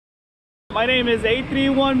My name is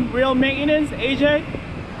 831 Real Maintenance,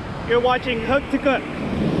 AJ. You're watching Hook to Cook.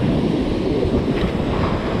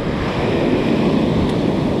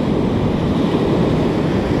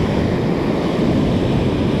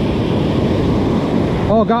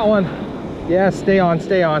 Oh, got one. Yeah, stay on,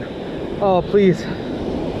 stay on. Oh, please,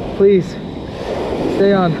 please,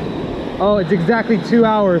 stay on. Oh, it's exactly 2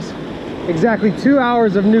 hours. Exactly 2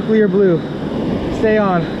 hours of nuclear blue. Stay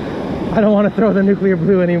on. I don't want to throw the nuclear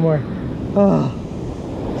blue anymore. Oh,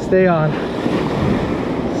 stay on.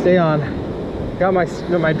 Stay on. Got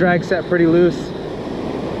my drag set pretty loose.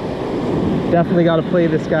 Definitely got to play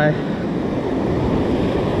this guy.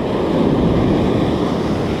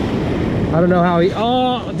 I don't know how he,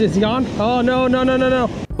 oh, is he on? Oh, no, no, no, no, no.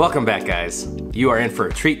 Welcome back, guys. You are in for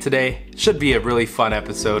a treat today. Should be a really fun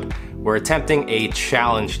episode. We're attempting a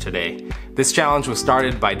challenge today. This challenge was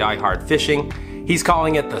started by Die Hard Fishing. He's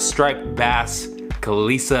calling it the Striped Bass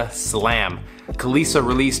Calissa Slam. Calissa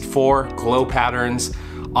released 4 glow patterns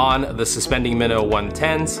on the suspending minnow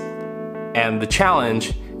 110s, and the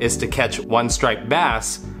challenge is to catch 1 striped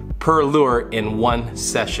bass per lure in 1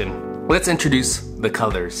 session. Let's introduce the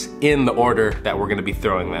colors in the order that we're gonna be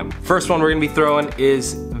throwing them. First one we're gonna be throwing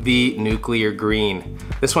is the nuclear green.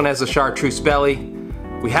 This one has a chartreuse belly.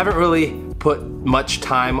 We haven't really put much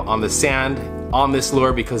time on the sand on this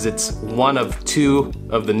lure because it's one of 2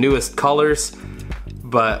 of the newest colors,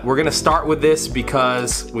 but we're gonna start with this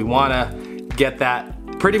because we wanna get that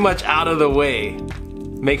pretty much out of the way.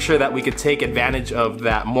 Make sure that we could take advantage of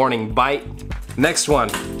that morning bite. Next one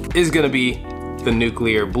is gonna be the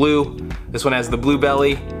nuclear blue. This one has the blue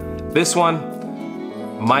belly. This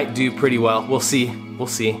one might do pretty well. We'll see, we'll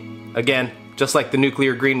see. Again, just like the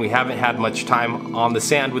nuclear green, we haven't had much time on the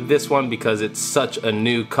sand with this one because it's such a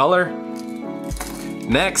new color.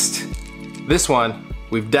 Next, this one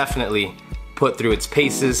we've definitely put through its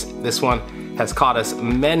paces. This one has caught us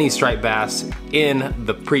many striped bass in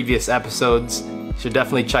the previous episodes. Should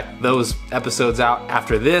definitely check those episodes out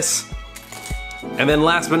after this. And then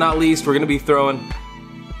last but not least, we're gonna be throwing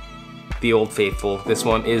the Old Faithful. This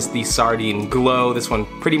one is the Sardine Glow. This one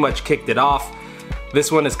pretty much kicked it off.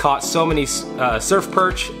 This one has caught so many surf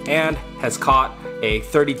perch and has caught a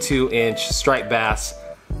 32-inch striped bass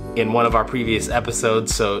in one of our previous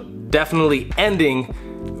episodes. So definitely ending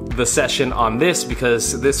the session on this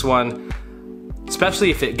because this one,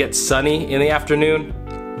 especially if it gets sunny in the afternoon,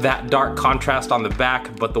 that dark contrast on the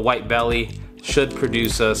back but the white belly should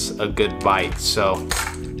produce us a good bite. So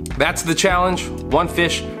that's the challenge, 1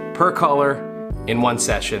 fish per color in 1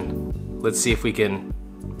 session. Let's see if we can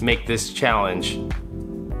make this challenge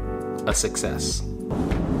a success.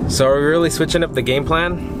 So are we really switching up the game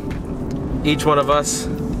plan? Each one of us? I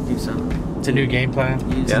think so. It's a new game plan.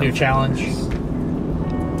 It's a new challenge.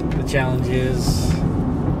 The challenge is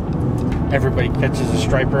everybody catches a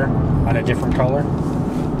striper on a different color.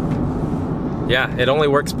 Yeah, it only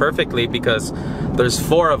works perfectly because there's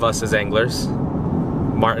 4 of us as anglers.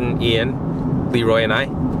 Martin, Ian, Leroy, and I.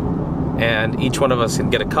 And each one of us can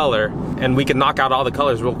get a color and we can knock out all the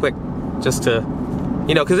colors real quick just to,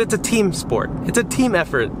 you know, because it's a team sport. It's a team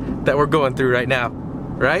effort that we're going through right now,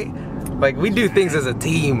 right? Like, we do things as a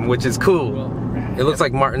team, which is cool. It looks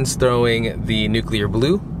like Martin's throwing the nuclear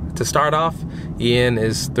blue to start off. Ian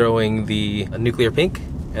is throwing the nuclear pink.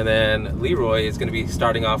 And then Leroy is gonna be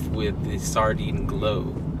starting off with the Sardine Glow.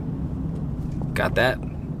 Got that?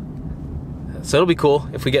 So it'll be cool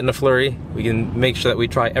if we get in a flurry. We can make sure that we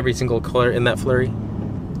try every single color in that flurry.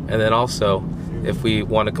 And then also, if we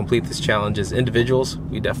want to complete this challenge as individuals,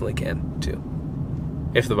 we definitely can too.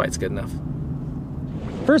 If the bite's good enough.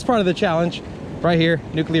 First part of the challenge, right here,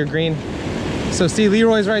 nuclear green. So see,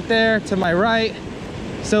 Leroy's right there to my right.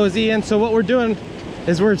 So is Ian. So what we're doing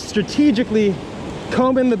is we're strategically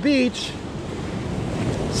combing the beach.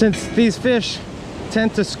 Since these fish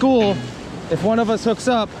tend to school, if one of us hooks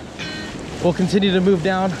up, we'll continue to move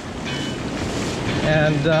down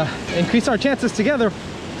and increase our chances together.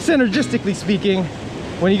 Synergistically speaking,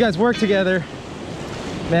 when you guys work together,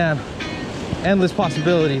 man, endless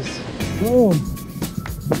possibilities. Boom.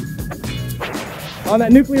 On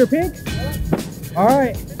that nuclear pink? All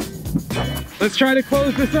right, let's try to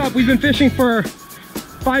close this up. We've been fishing for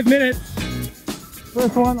 5 minutes.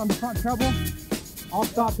 First one on the front treble, all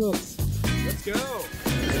stop hooks. Let's go.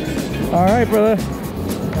 All right, brother.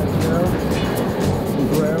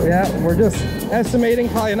 Yeah, we're just estimating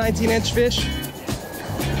probably a 19-inch fish.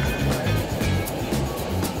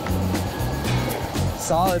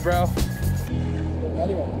 Solid, bro.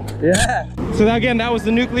 Yeah. So again, that was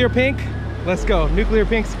the nuclear pink. Let's go. Nuclear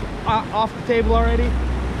pink's off the table already.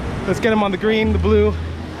 Let's get him on the green, the blue.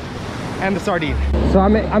 and the sardine. So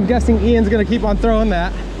I'm guessing Ian's gonna keep on throwing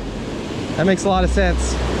that. That makes a lot of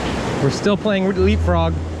sense. We're still playing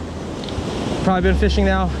leapfrog. Probably been fishing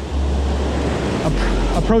now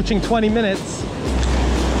approaching 20 minutes.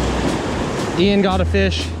 Ian got a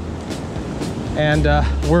fish, and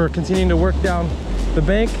we're continuing to work down the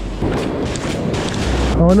bank.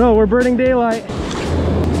 Oh no, we're burning daylight.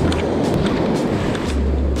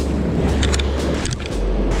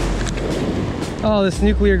 Oh, this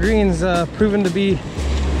nuclear green's proven to be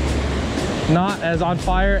not as on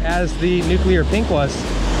fire as the nuclear pink was.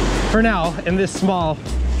 For now, in this small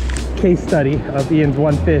case study of Ian's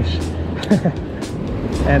one fish.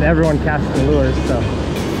 And everyone casting lures, so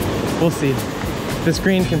we'll see. This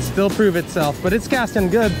green can still prove itself, but it's casting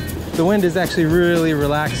good. The wind is actually really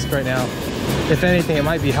relaxed right now. If anything, it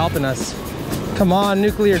might be helping us. Come on,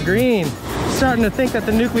 nuclear green. Starting to think that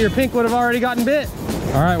the nuclear pink would have already gotten bit.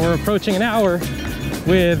 All right, we're approaching an hour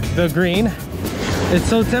with the green. It's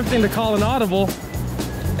so tempting to call an audible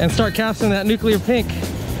and start casting that nuclear pink.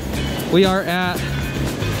 We are at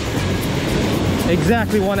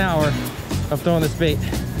exactly 1 hour of throwing this bait.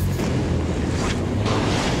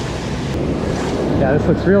 Yeah, this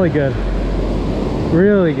looks really good.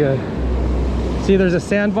 Really good. See, there's a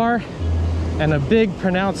sandbar and a big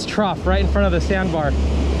pronounced trough right in front of the sandbar.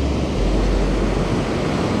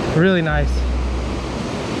 Really nice.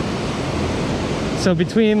 So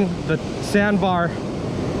between the sandbar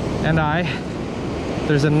and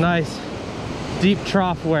there's a nice deep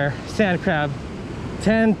trough where sand crab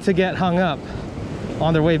tend to get hung up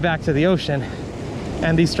on their way back to the ocean,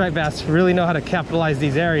 and these striped bass really know how to capitalize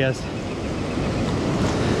these areas.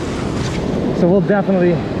 So we'll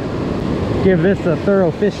definitely give this a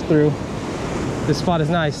thorough fish through. This spot is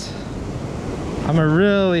nice. I'm gonna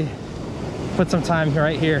really put some time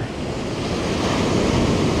right here.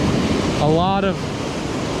 A lot of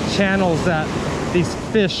channels that these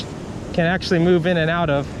fish can actually move in and out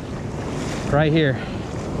of right here.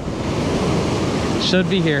 Should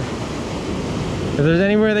be here. If there's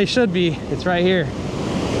anywhere they should be, it's right here.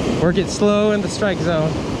 Work it slow in the strike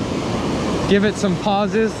zone. Give it some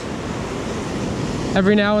pauses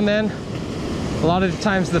every now and then. A lot of the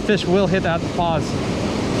times the fish will hit that pause.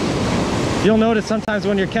 You'll notice sometimes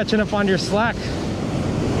when you're catching up on your slack,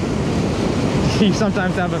 you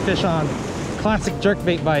sometimes have a fish on. Classic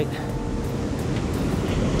jerkbait bite.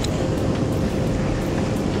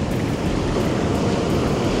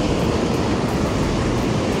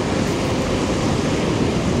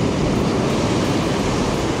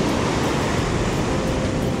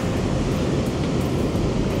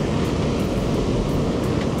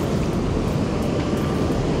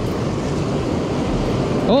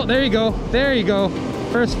 Oh, there you go. There you go.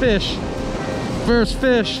 First fish. First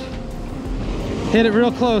fish. Hit it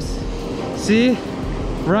real close. See?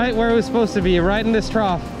 Right where it was supposed to be, right in this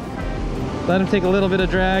trough. Let him take a little bit of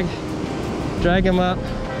drag. Drag him up.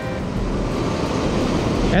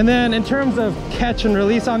 And then in terms of catch and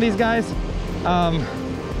release on these guys,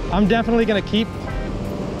 I'm definitely gonna keep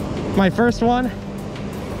my first one.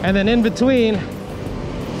 And then in between,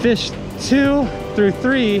 fish 2 through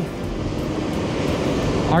 3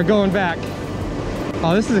 are going back.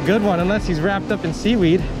 Oh, this is a good one, unless he's wrapped up in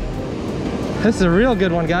seaweed. This is a real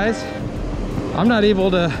good one, guys. I'm not able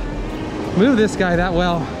to move this guy that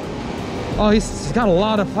well. Oh, he's got a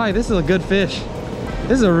lot of fight. This is a good fish.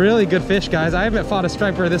 This is a really good fish, guys. I haven't fought a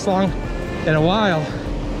striper this long in a while.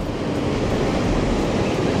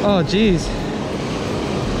 Oh, geez.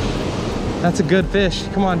 That's a good fish.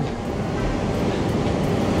 Come on.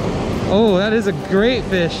 Oh, that is a great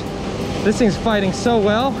fish. This thing's fighting so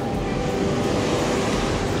well.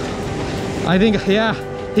 I think, yeah,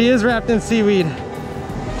 he is wrapped in seaweed.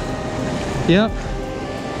 Yep,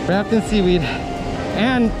 wrapped in seaweed.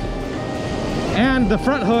 And the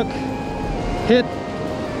front hook hit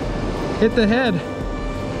the head.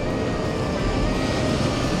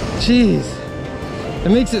 Jeez,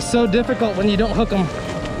 it makes it so difficult when you don't hook them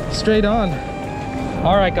straight on.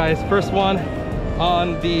 All right, guys, first one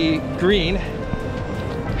on the green.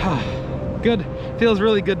 Good, feels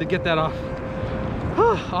really good to get that off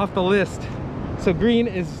the list. So green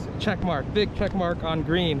is check mark, big check mark on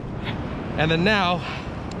green. And then now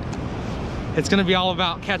it's gonna be all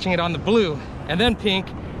about catching it on the blue, and then pink,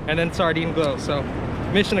 and then sardine glow. So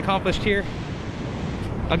mission accomplished here.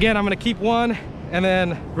 Again, I'm gonna keep one and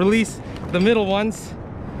then release the middle ones,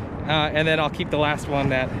 and then I'll keep the last one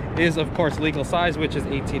that is of course legal size, which is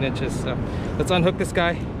 18 inches. So let's unhook this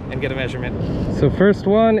guy and get a measurement. So first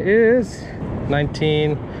one is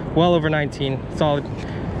 19, well over 19, solid.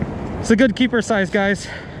 It's a good keeper size, guys.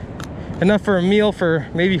 Enough for a meal for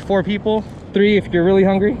maybe 4 people, 3 if you're really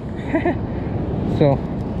hungry. So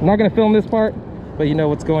I'm not gonna film this part, but you know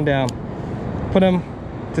what's going down. Put them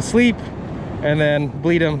to sleep and then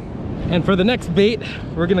bleed them. And for the next bait,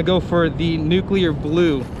 we're gonna go for the nuclear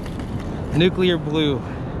blue. Nuclear blue.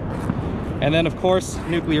 And then of course,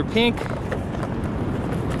 nuclear pink.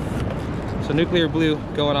 So nuclear blue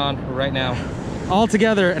going on right now. All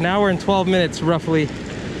together, 1 hour and 12 minutes roughly.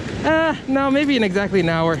 No, maybe in exactly an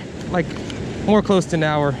hour, like more close to an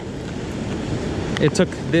hour. It took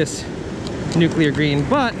this nuclear green,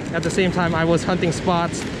 but at the same time I was hunting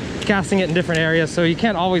spots, casting it in different areas, so you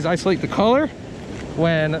can't always isolate the color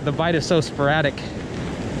when the bite is so sporadic.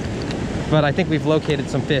 But I think we've located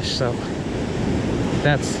some fish, so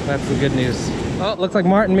that's the good news. Oh, looks like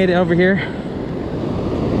Martin made it over here.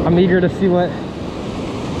 I'm eager to see what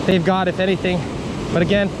they've got, if anything. But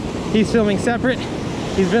again, he's filming separate.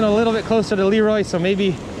 He's been a little bit closer to Leroy, so maybe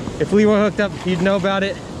if Leroy hooked up, you'd know about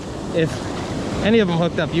it. If any of them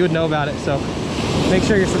hooked up, you would know about it. So make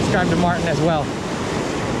sure you're subscribed to Martin as well.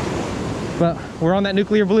 But we're on that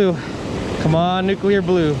nuclear blue. Come on, nuclear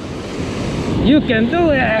blue. You can do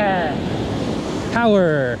it!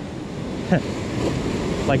 Power!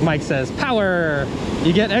 Like Mike says, power!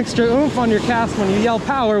 You get extra oomph on your cast when you yell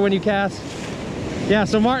power when you cast. Yeah,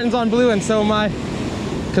 so Martin's on blue and so am I,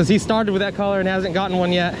 because he started with that color and hasn't gotten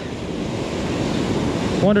one yet.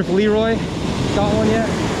 Wonder if Leroy got one yet.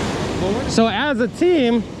 So as a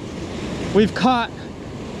team, we've caught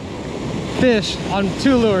fish on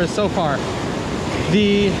 2 lures so far.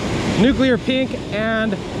 The nuclear pink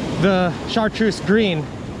and the chartreuse green,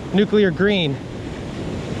 nuclear green.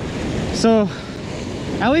 So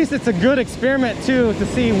at least it's a good experiment too, to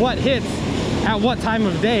see what hits at what time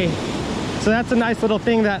of day. So that's a nice little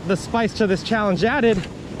thing that the spice to this challenge added,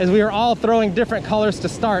 is we are all throwing different colors to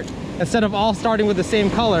start. Instead of all starting with the same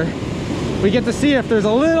color, we get to see if there's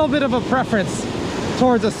a little bit of a preference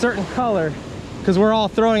towards a certain color, because we're all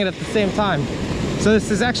throwing it at the same time. So this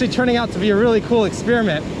is actually turning out to be a really cool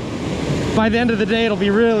experiment. By the end of the day, it'll be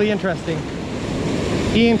really interesting.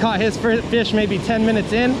 Ian caught his fish maybe 10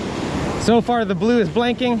 minutes in. So far the blue is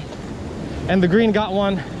blanking and the green got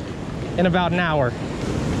one in about an hour.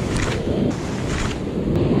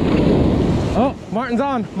 Oh, Martin's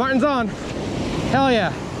on, Martin's on. Hell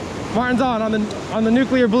yeah, Martin's on the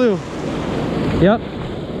nuclear blue. Yep,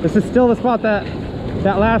 this is still the spot that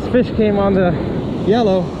last fish came on the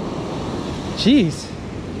yellow. Jeez,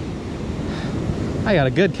 I got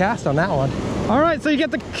a good cast on that one. All right, so you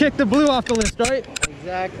get to kick the blue off the list, right?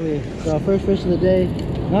 Exactly. So first fish of the day,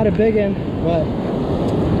 not a big one, but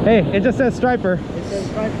hey, it just says striper. It says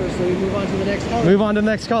striper, so we move on to the next color. Move on to the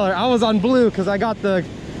next color. I was on blue because I got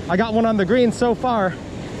one on the green so far.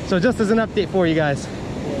 So just as an update for you guys.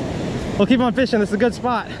 Yeah. We'll keep on fishing. This is a good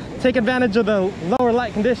spot. Take advantage of the lower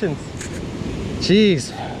light conditions.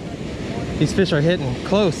 Jeez, these fish are hitting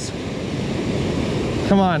close.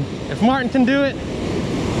 Come on, if Martin can do it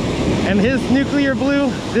and his nuclear blue,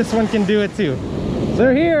 this one can do it too. So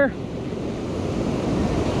they're here.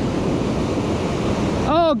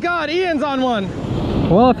 Oh God, Ian's on one.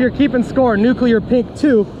 Well, if you're keeping score, nuclear pink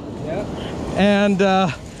 2. Yep.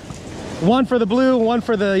 And 1 for the blue, 1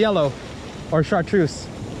 for the yellow or chartreuse.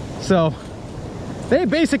 So they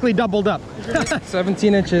basically doubled up.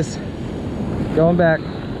 17 inches going back.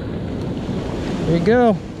 Here you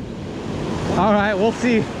go. All right, we'll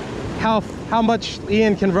see how much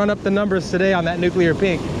Ian can run up the numbers today on that nuclear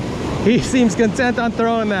pink. He seems content on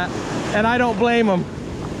throwing that, and I don't blame him.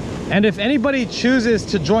 And if anybody chooses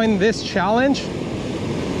to join this challenge,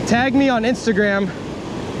 tag me on Instagram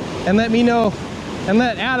and let me know, and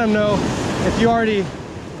let Adam know if you already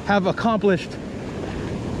have accomplished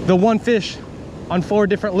the 1 fish on 4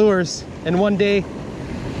 different lures in 1 day.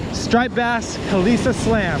 Striped Bass Calissa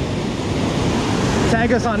Slam.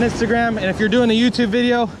 Tag us on Instagram, and if you're doing a YouTube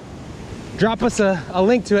video, drop us a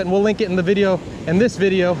link to it and we'll link it in the video, in this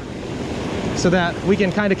video, so that we can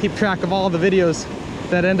kind of keep track of all the videos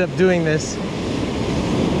that end up doing this.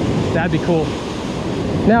 That'd be cool.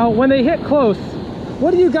 Now, when they hit close,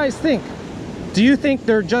 what do you guys think? Do you think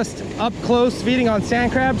they're just up close feeding on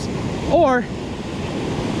sand crabs, or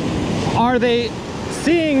are they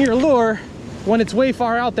seeing your lure when it's way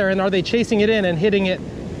far out there, and are they chasing it in and hitting it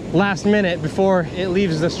last minute before it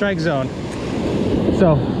leaves the strike zone?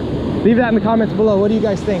 So leave that in the comments below. What do you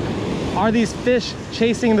guys think? Are these fish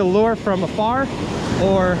chasing the lure from afar,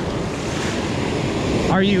 or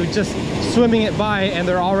are you just swimming it by and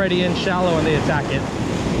they're already in shallow and they attack it?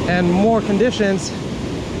 And more conditions,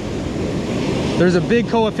 there's a big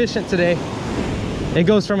coefficient today. It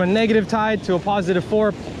goes from a negative tide to a positive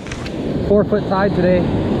 4 foot tide today.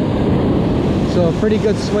 So a pretty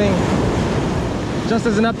good swing. just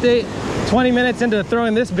as an update, 20 minutes into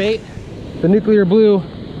throwing this bait, the nuclear blue,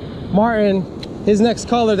 Martin, his next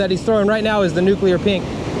color that he's throwing right now is the nuclear pink.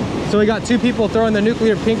 So we got 2 people throwing the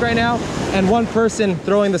nuclear pink right now and 1 person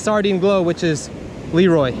throwing the sardine glow, which is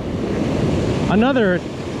Leroy. Another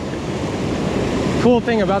cool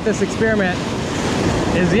thing about this experiment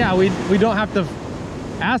is, yeah, we don't have to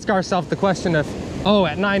ask ourselves the question of, oh,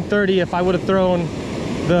 at 9:30 if I would have thrown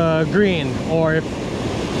the green, or if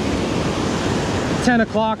 10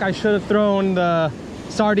 o'clock I should have thrown the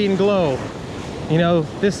sardine glow. You know,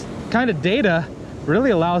 this kind of data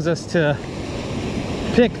really allows us to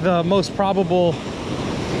pick the most probable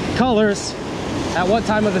colors at what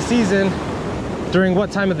time of the season, during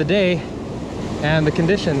what time of the day, and the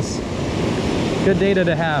conditions. Good data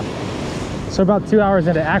to have. So about 2 hours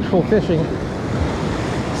into actual fishing,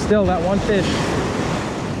 still that 1 fish,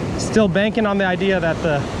 still banking on the idea that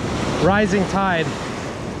the rising tide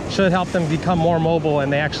should help them become more mobile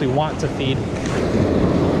and they actually want to feed.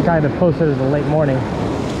 Kind of closer to the late morning.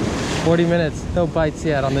 40 minutes, no bites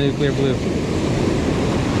yet on the nuclear blue.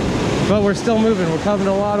 But we're still moving, we're covering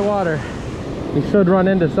a lot of water. We should run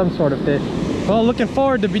into some sort of fish. Well, looking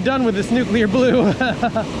forward to be done with this nuclear blue.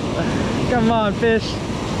 Come on, fish.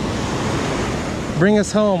 Bring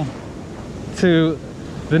us home to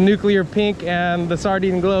the nuclear pink and the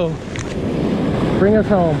sardine glow. Bring us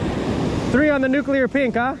home. 3 on the nuclear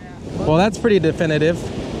pink, huh? Yeah. Well, that's pretty definitive.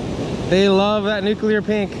 They love that nuclear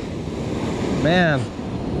pink. Man.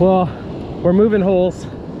 Well, we're moving holes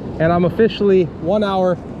and I'm officially 1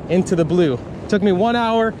 hour into the blue. Took me 1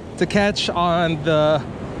 hour to catch on the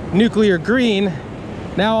nuclear green.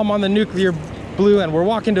 Now I'm on the nuclear blue and we're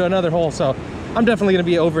walking to another hole, so I'm definitely gonna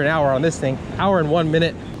be over an hour on this thing. Hour and 1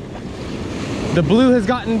 minute. The blue has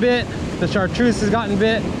gotten bit, the chartreuse has gotten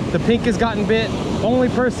bit, the pink has gotten bit. Only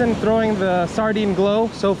person throwing the sardine glow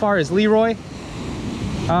so far is Leroy.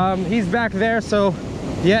 He's back there, so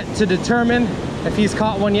yet to determine if he's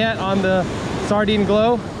caught one yet on the sardine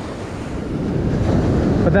glow.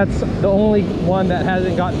 But that's the only one that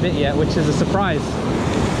hasn't gotten bit yet, which is a surprise.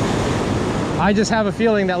 I just have a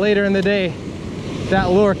feeling that later in the day,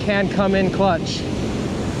 that lure can come in clutch.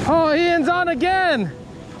 Oh, Ian's on again!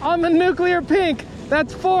 On the nuclear pink!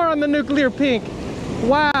 That's 4 on the nuclear pink!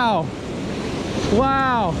 Wow!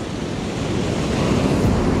 Wow!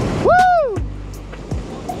 Woo!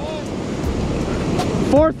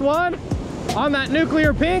 4th one on that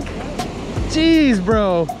nuclear pink? Jeez,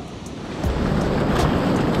 bro!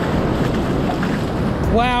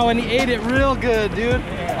 Wow, and he ate it real good, dude.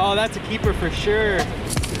 Oh, that's a keeper for sure.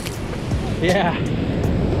 Yeah.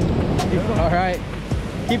 All right.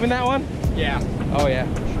 Keeping that one? Yeah. Oh, yeah.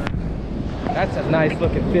 That's a nice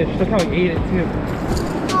looking fish. Look how he ate it, too.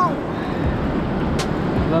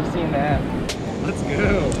 Love seeing that. Let's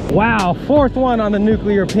go. Wow, 4th one on the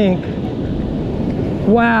nuclear pink.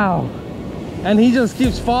 Wow. And he just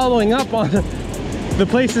keeps following up on the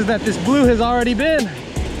places that this blue has already been.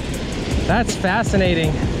 That's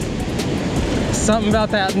fascinating. Something about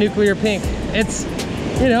that nuclear pink. It's,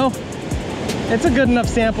 you know, it's a good enough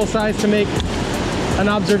sample size to make an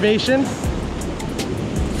observation.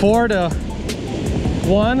 4 to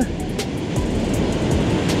 1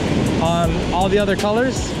 on all the other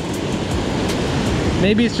colors.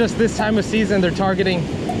 Maybe it's just this time of season they're targeting,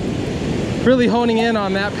 really honing in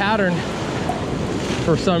on that pattern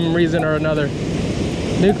for some reason or another.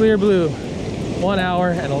 Nuclear blue, 1 hour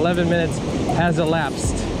and 11 minutes has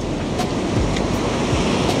elapsed.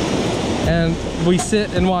 And we sit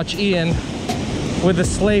and watch Ian with a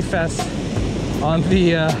sleigh fest on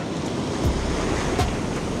the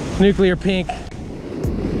nuclear pink.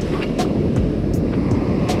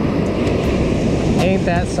 Ain't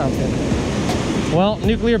that something? Well,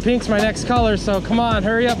 nuclear pink's my next color, so come on,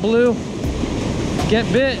 hurry up, blue. Get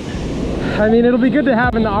bit. I mean, it'll be good to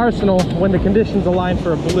have in the arsenal when the conditions align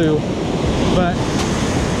for a blue, but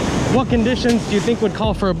what conditions do you think would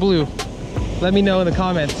call for a blue? Let me know in the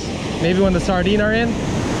comments. Maybe when the sardine are in?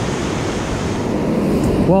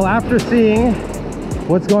 Well, after seeing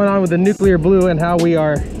what's going on with the nuclear blue and how we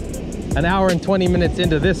are an hour and 20 minutes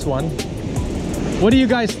into this one, what do you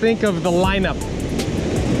guys think of the lineup?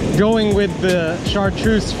 Going with the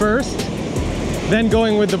chartreuse first, then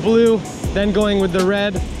going with the blue, then going with the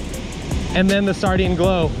red, and then the sardine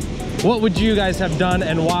glow. What would you guys have done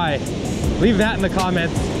and why? Leave that in the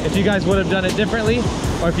comments if you guys would have done it differently,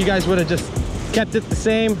 or if you guys would have just kept it the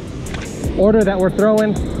same order that we're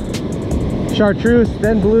throwing. Chartreuse,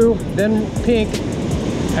 then blue, then pink,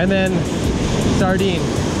 and then sardine.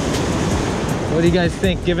 What do you guys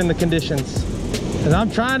think given the conditions? Because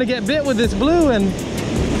I'm trying to get bit with this blue and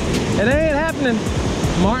it ain't happening.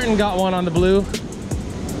 Martin got one on the blue.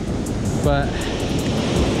 but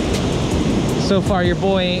so far your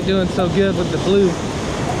boy ain't doing so good with the blue.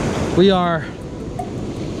 We are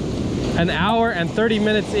an hour and 30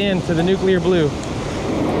 minutes into the nuclear blue.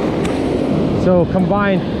 So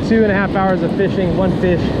combined 2.5 hours of fishing, one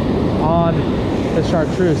fish on the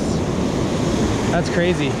chartreuse. That's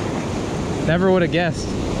crazy. Never would have guessed.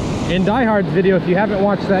 In Die Hard's video, if you haven't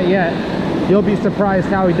watched that yet, you'll be surprised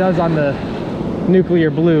how he does on the nuclear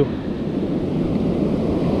blue.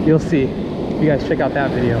 You'll see. You guys check out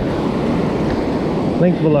that video.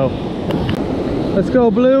 Link below. Let's go,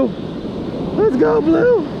 Blue. Let's go,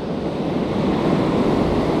 Blue.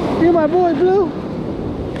 You're my boy, Blue.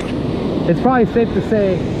 It's probably safe to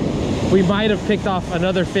say we might have picked off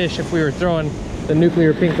another fish if we were throwing the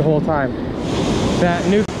nuclear pink the whole time. That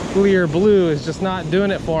nuclear blue is just not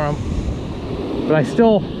doing it for him. But I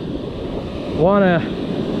still want to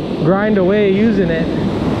grind away using it.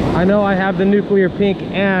 I know I have the nuclear pink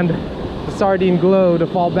and the sardine glow to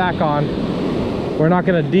fall back on. We're not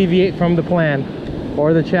going to deviate from the plan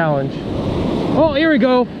or the challenge. Oh, here we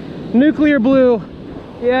go. Nuclear blue.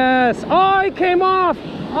 Yes. Oh, he came off.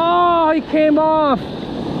 Oh, he came off.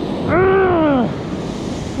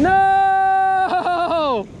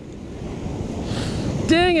 No!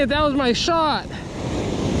 Dang it, that was my shot.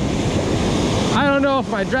 I don't know if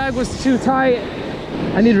my drag was too tight.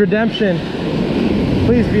 I need redemption.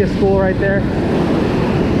 Please be a school right there.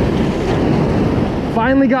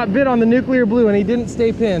 Finally got bit on the nuclear blue and he didn't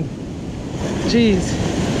stay pinned. Jeez.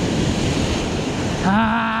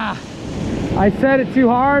 Ah, I set it too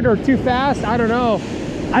hard or too fast. I don't know.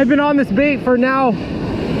 I've been on this bait for now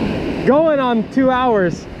going on 2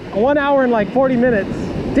 hours. 1 hour and like 40 minutes.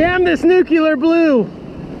 Damn this nuclear blue.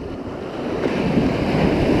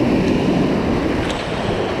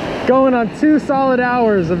 Going on 2 solid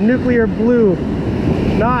hours of nuclear blue.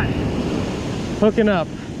 Not hooking up.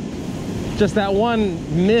 Just that one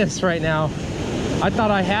miss right now. I thought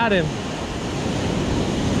I had him,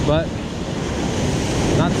 but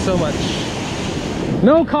not so much.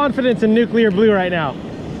 No confidence in nuclear blue right now.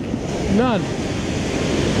 None.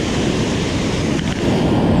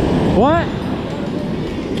 What?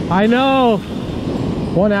 I know.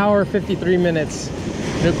 1 hour, 53 minutes.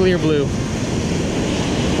 Nuclear blue.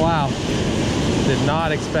 Wow. Did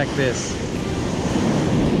not expect this.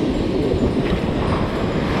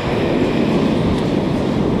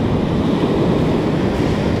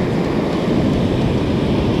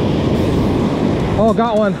 Oh,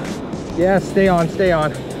 got one. Yes, stay on, stay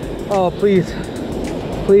on. Oh, please,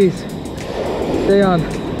 please, stay on.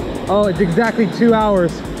 Oh, it's exactly 2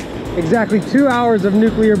 hours. Exactly 2 hours of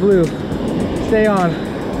nuclear blue. Stay on.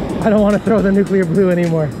 I don't want to throw the nuclear blue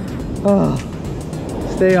anymore. Oh,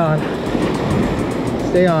 stay on.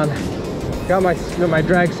 Stay on. Got my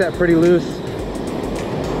drag set pretty loose.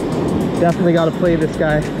 Definitely got to play this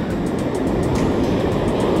guy.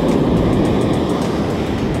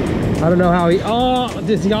 I don't know how he, oh,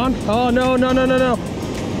 is he on? Oh, no, no, no, no, no.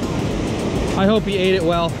 I hope he ate it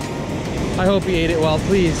well. I hope he ate it well,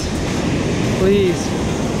 please. Please,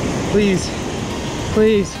 please,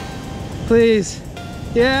 please, please.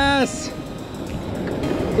 Yes,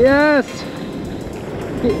 yes.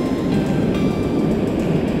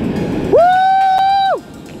 Woo!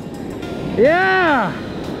 Yeah.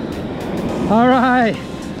 All right,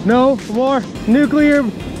 no more nuclear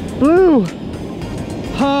blue.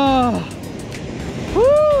 Oh.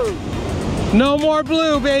 Woo. No more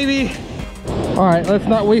blue, baby. All right, let's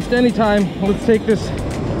not waste any time. Let's take this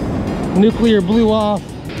nuclear blue off.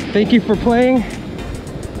 Thank you for playing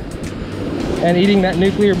and eating that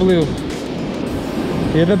nuclear blue.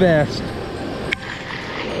 You're the best.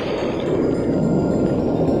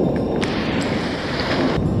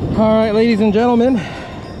 All right, ladies and gentlemen,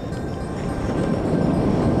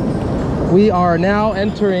 we are now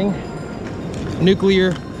entering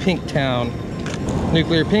Nuclear Pink Town.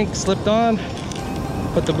 Nuclear Pink slipped on.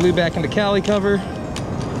 Put the blue back in the Cali cover.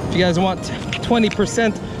 If you guys want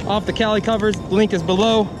 20% off the Cali covers, the link is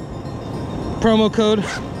below. Promo code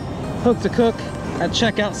Hook to Cook at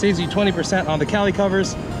checkout saves you 20% on the Cali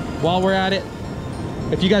covers. While we're at it,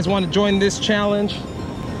 if you guys want to join this challenge,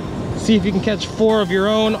 see if you can catch 4 of your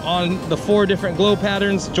own on the 4 different glow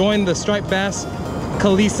patterns, join the striped Bass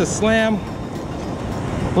Calissa Slam.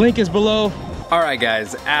 Link is below. All right,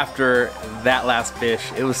 guys, after that last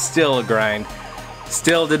fish, it was still a grind.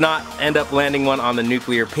 Still did not end up landing one on the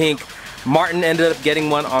nuclear pink. Martin ended up getting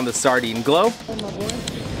one on the sardine glow.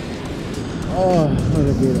 Oh, what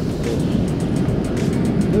a beautiful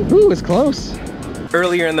fish. Ooh, it's close.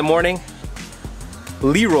 Earlier in the morning,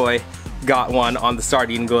 Leroy got one on the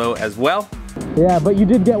sardine glow as well. Yeah, but you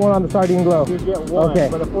did get one on the sardine glow. You get one, okay.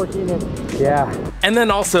 but a 14-inch. Yeah. And then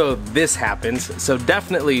also this happens, so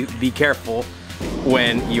definitely be careful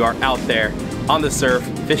when you are out there on the surf,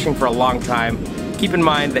 fishing for a long time. Keep in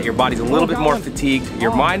mind that your body's a little bit more fatigued.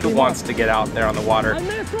 Your mind wants to get out there on the water,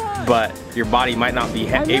 but your body might not be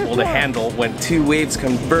able to handle when two waves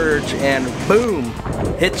converge and boom,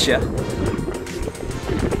 hit ya.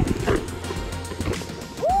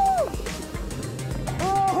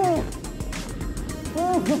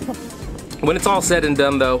 When it's all said and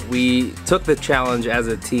done though, we took the challenge as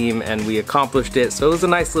a team and we accomplished it. So it was a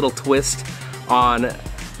nice little twist on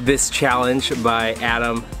this challenge by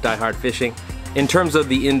Adam, Die Hard Fishing. In terms of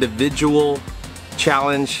the individual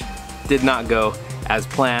challenge, did not go as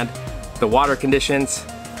planned. The water conditions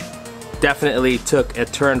definitely took a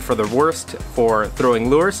turn for the worst for throwing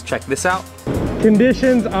lures. Check this out.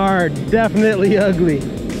 Conditions are definitely ugly.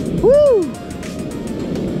 Woo!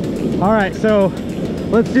 All right, so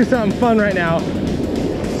let's do something fun right now.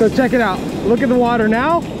 So check it out. Look at the water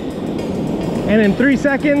now. And in 3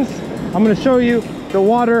 seconds, I'm gonna show you the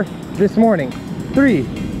water this morning. 3,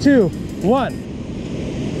 2, 1.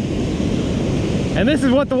 And this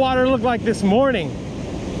is what the water looked like this morning.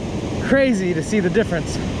 Crazy to see the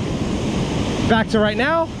difference. Back to right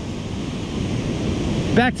now.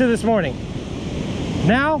 Back to this morning.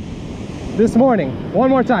 Now, this morning. One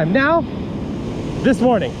more time. Now, this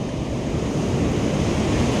morning.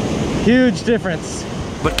 Huge difference.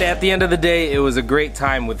 But at the end of the day, it was a great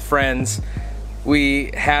time with friends.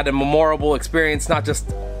 We had a memorable experience, not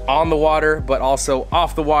just on the water, but also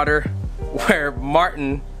off the water, where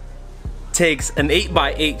Martin takes an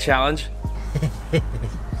 8x8 challenge.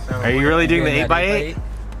 Are you really doing the 8x8?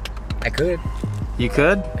 I could. You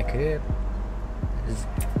could? I could. Is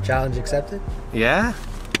challenge accepted? Yeah?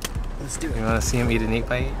 Let's do it. You wanna see him eat an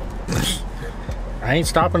 8x8? I ain't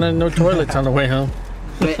stopping at no toilets on the way home.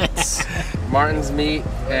 Martin's meat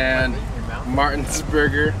and Martin's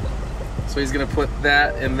burger. So he's gonna put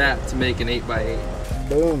that and that to make an 8x8.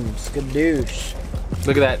 Boom, skadoosh.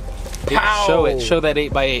 Look at that. Pow! Show it, show that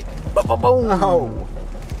 8x8. Boom, boom, boom. Oh.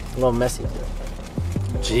 A little messy.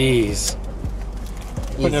 Jeez.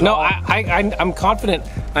 No, I'm confident.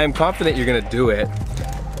 I am confident you're gonna do it.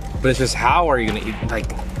 But it's just how are you gonna eat?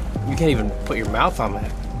 Like, you can't even put your mouth on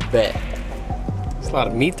that. Bet. It's a lot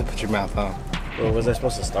of meat to put your mouth on. Well, was I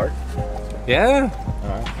supposed to start? Yeah. All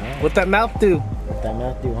right. What that mouth do? What that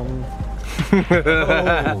mouth do, homie?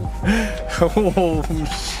 Oh.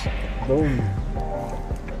 Boom.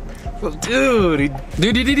 Well, dude, he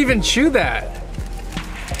didn't even chew that.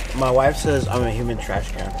 My wife says I'm a human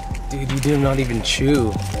trash can. Dude, you did not even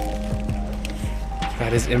chew.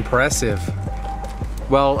 That is impressive.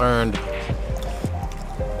 Well earned.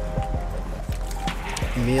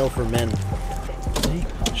 Meal for men.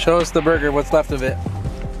 Show us the burger. What's left of it?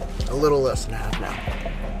 A little less than half now.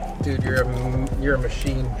 Dude, you're a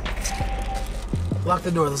machine. Lock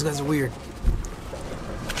the door. Those guys are weird.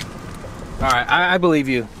 All right, I believe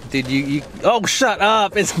you. Dude, you. Oh, shut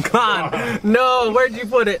up! It's gone. No, where'd you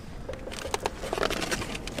put it?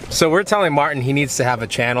 So we're telling Martin he needs to have a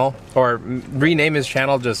channel or rename his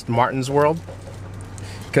channel just Martin's World,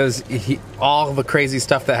 because all the crazy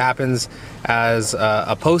stuff that happens as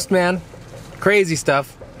a postman, crazy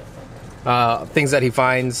stuff, things that he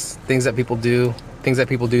finds, things that people do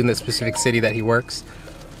in the specific city that he works,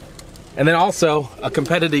 and then also a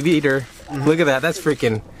competitive eater. Look at that. That's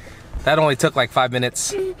freaking. That only took like 5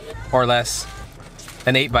 minutes or less.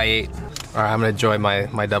 An 8x8. All right, I'm gonna enjoy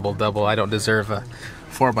my double-double. I don't deserve a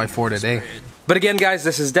 4x4 today. But again, guys,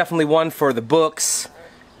 this is definitely one for the books.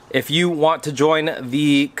 If you want to join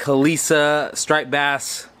the Calissa Striped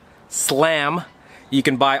Bass Slam, you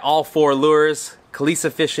can buy all 4 lures,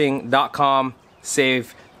 calissafishing.com.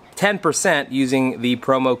 Save 10% using the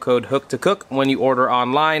promo code HOOK2COOK when you order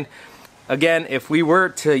online. Again, if we were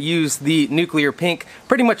to use the nuclear pink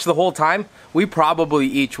pretty much the whole time, we probably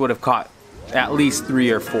each would have caught at least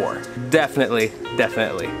 3 or 4. Definitely,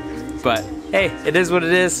 definitely. But hey, it is what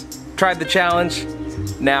it is. Tried the challenge.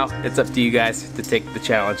 Now it's up to you guys to take the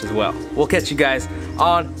challenge as well. We'll catch you guys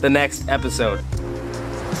on the next episode.